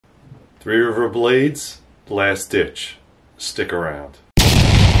Three River Blades, Last Ditch. Stick around.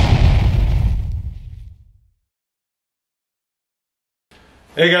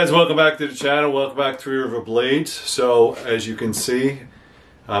 Hey guys, welcome back to the channel. Welcome back to Three River Blades. So, as you can see,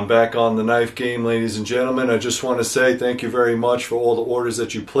 I'm back on the knife game, ladies and gentlemen. I just want to say thank you very much for all the orders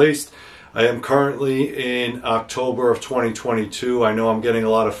that you placed. I am currently in October of 2022. I know I'm getting a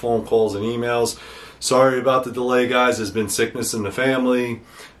lot of phone calls and emails. Sorry about the delay, guys. There's been sickness in the family,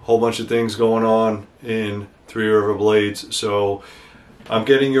 a whole bunch of things going on in Three River Blades. So I'm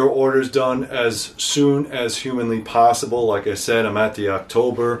getting your orders done as soon as humanly possible. Like I said, I'm at the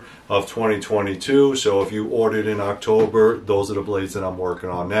October of 2022. So if you ordered in October, those are the blades that I'm working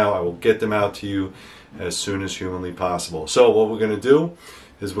on now. I will get them out to you as soon as humanly possible. So what we're going to do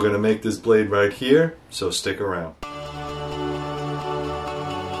is we're going to make this blade right here. So stick around.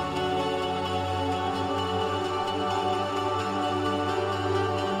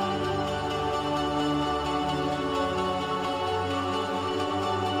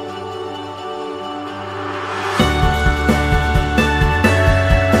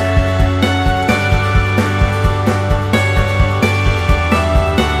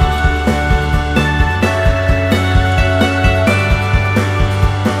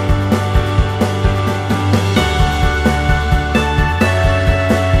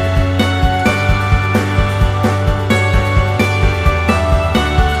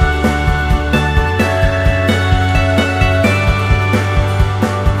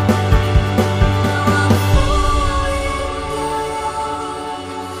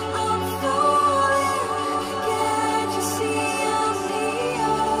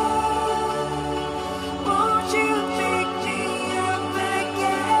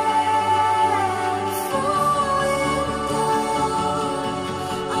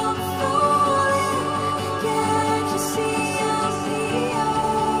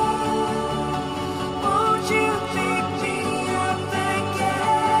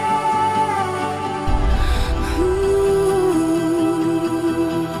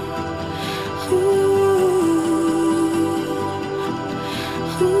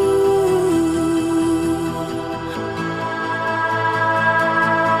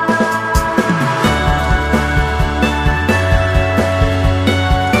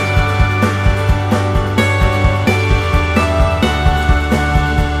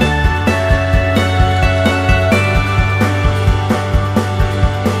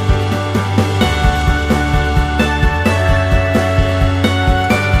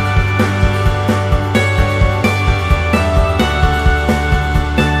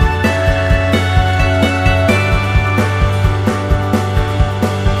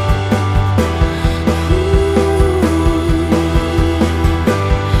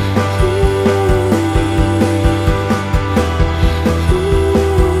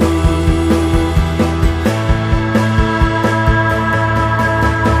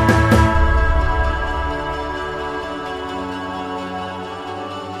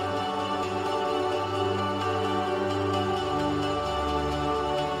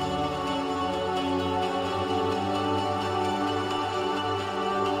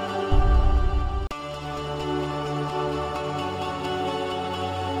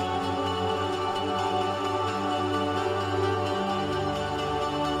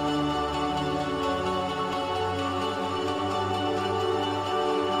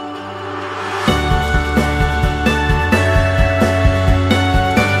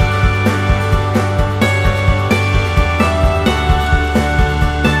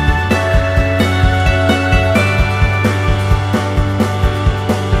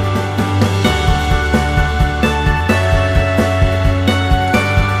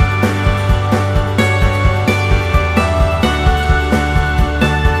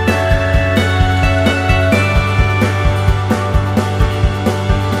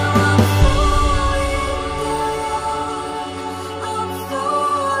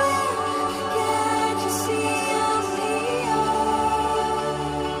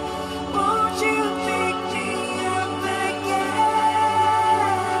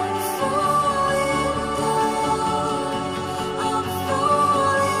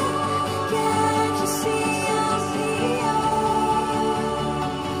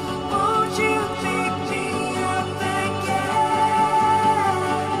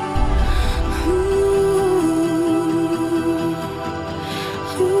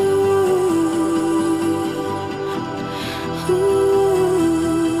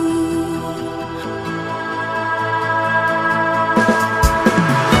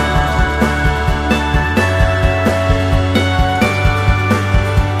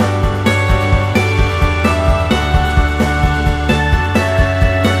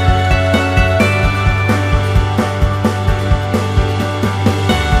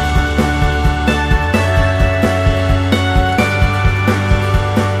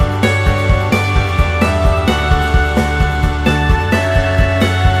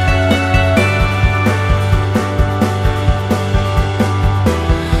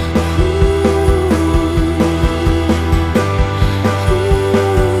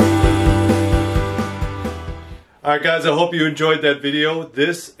 Alright guys, I hope you enjoyed that video.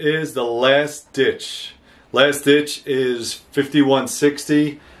 This is the Last Ditch. Last Ditch is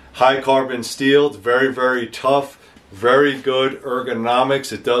 5160 high carbon steel. It's very, very tough. Very good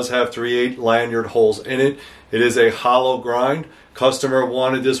ergonomics. It does have 3/8 lanyard holes in it. It is a hollow grind. Customer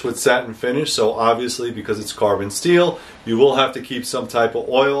wanted this with satin finish, so obviously because it's carbon steel, you will have to keep some type of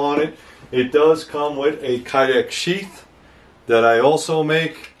oil on it. It does come with a Kydex sheath that I also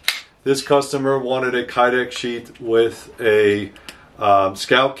make. This customer wanted a Kydex sheath with a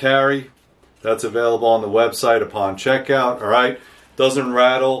Scout carry. That's available on the website upon checkout. Alright, doesn't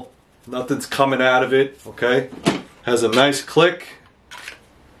rattle, nothing's coming out of it, okay? Has a nice click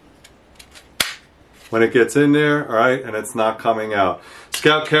when it gets in there, alright, and it's not coming out.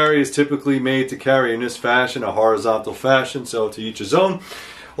 Scout carry is typically made to carry in this fashion, a horizontal fashion, so to each his own.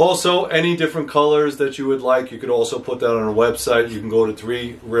 Also, any different colors that you would like, you could also put that on a website. You can go to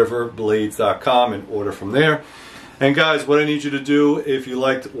 3riverblades.com and order from there. And guys, what I need you to do, if you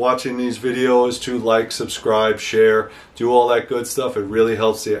liked watching these videos, to like, subscribe, share, do all that good stuff. It really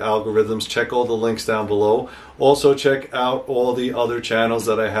helps the algorithms. Check all the links down below. Also check out all the other channels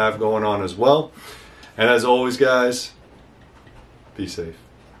that I have going on as well. And as always guys, be safe.